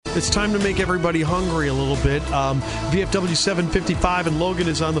It's time to make everybody hungry a little bit. VFW 755 and Logan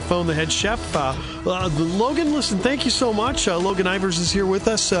is on the phone, the head chef. Logan, listen, thank you so much. Logan Ivers is here with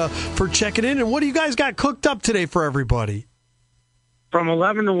us for checking in. And what do you guys got cooked up today for everybody? From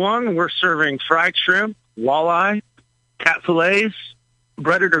 11 to 1, we're serving fried shrimp, walleye, cat fillets,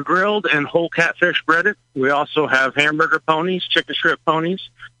 breaded or grilled, and whole catfish breaded. We also have hamburger ponies, chicken strip ponies,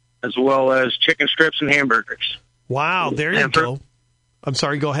 as well as chicken strips and hamburgers. Wow, there you go. I'm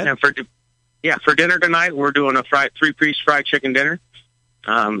sorry, go ahead. And for dinner tonight, we're doing a three-piece fried chicken dinner.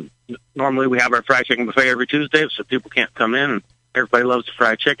 Normally we have our fried chicken buffet every Tuesday, so people can't come in. And everybody loves the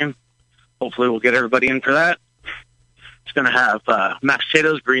fried chicken. Hopefully we'll get everybody in for that. It's going to have mashed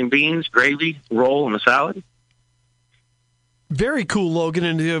potatoes, green beans, gravy, roll, and a salad. Very cool, Logan.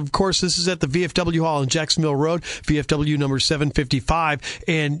 And, of course, this is at the VFW Hall on Jacksonville Road, VFW number 755.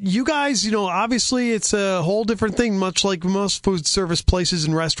 And you guys, you know, obviously it's a whole different thing, much like most food service places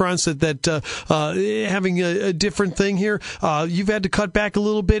and restaurants that having a different thing here. You've had to cut back a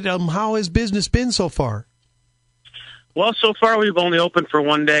little bit. How has business been so far? Well, so far we've only opened for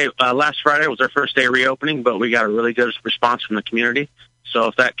one day. Last Friday was our first day of reopening, but we got a really good response from the community. So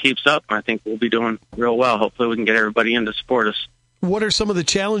if that keeps up, I think we'll be doing real well. Hopefully we can get everybody in to support us. What are some of the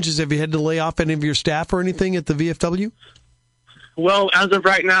challenges? Have you had to lay off any of your staff or anything at the VFW? Well, as of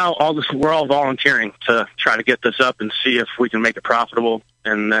right now, we're all volunteering to try to get this up and see if we can make it profitable.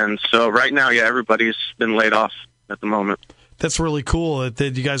 And then, so right now, yeah, everybody's been laid off at the moment. That's really cool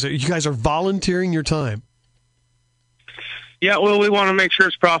that you guys are volunteering your time. Yeah, well, we want to make sure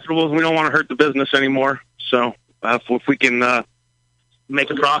it's profitable. We don't want to hurt the business anymore. So if we can make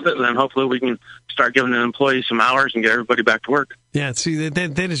a profit, then hopefully we can start giving the employees some hours and get everybody back to work. Yeah, see,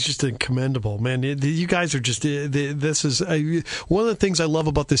 that is just commendable, man. You guys are just, this is, one of the things I love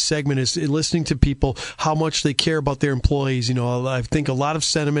about this segment is listening to people, how much they care about their employees. You know, I think a lot of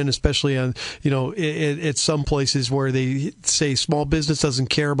sentiment, especially on, you know, at some places where they say small business doesn't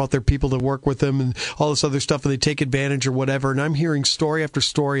care about their people that work with them and all this other stuff, and they take advantage or whatever. And I'm hearing story after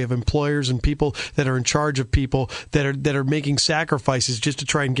story of employers and people that are in charge of people that are making sacrifices just to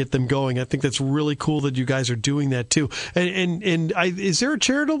try and get them going. I think that's really cool that you guys are doing that too. And is there a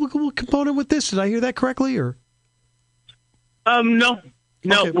charitable component with this? Did I hear that correctly? Or no.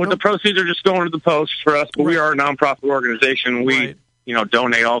 Okay, well, the proceeds are just going to the post for us. But we are a nonprofit organization. We,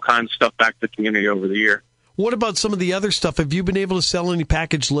 donate all kinds of stuff back to the community over the year. What about some of the other stuff? Have you been able to sell any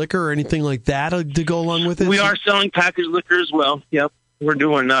packaged liquor or anything like that to go along with it? We are selling packaged liquor as well. Yep, we're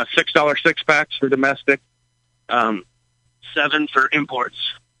doing $6 6-packs for domestic, $7 for imports.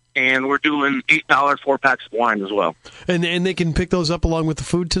 And we're doing $8 4-packs of wine as well. And they can pick those up along with the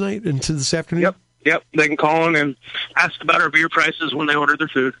food tonight and to this afternoon? Yep. They can call in and ask about our beer prices when they order their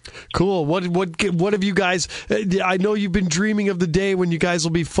food. Cool. What have you guys? I know you've been dreaming of the day when you guys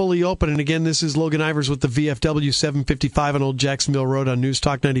will be fully open. And again, this is Logan Ivers with the VFW 755 on Old Jacksonville Road on News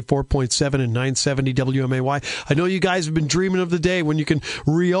Talk 94.7 and 970 WMAY. I know you guys have been dreaming of the day when you can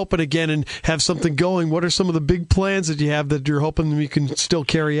reopen again and have something going. What are some of the big plans that you have that you're hoping you can still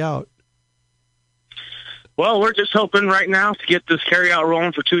carry out? Well, we're just hoping right now to get this carry-out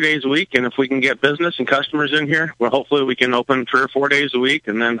rolling for 2 days a week, and if we can get business and customers in here, well, hopefully we can open 3 or 4 days a week,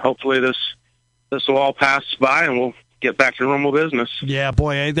 and then hopefully this will all pass by, and we'll get back to normal business. Yeah,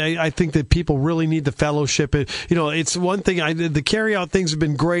 boy, I think that people really need the fellowship. It's one thing, the carry-out things have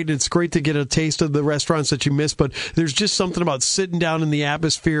been great, and it's great to get a taste of the restaurants that you miss, but there's just something about sitting down in the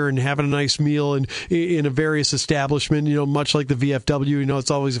atmosphere and having a nice meal in a various establishment, much like the VFW.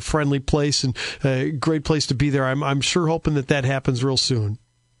 It's always a friendly place and a great place to be there. I'm sure hoping that happens real soon.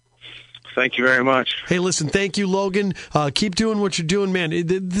 Thank you very much. Hey, listen, thank you, Logan. Keep doing what you're doing, man.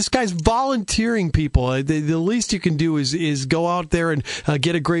 This guy's volunteering people. The least you can do is go out there and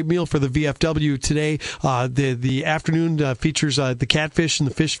get a great meal for the VFW today. The afternoon features the catfish and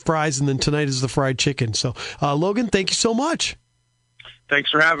the fish fries, and then tonight is the fried chicken. So, Logan, thank you so much. Thanks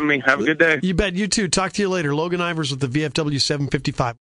for having me. Have a good day. You bet. You too. Talk to you later. Logan Ivers with the VFW 755.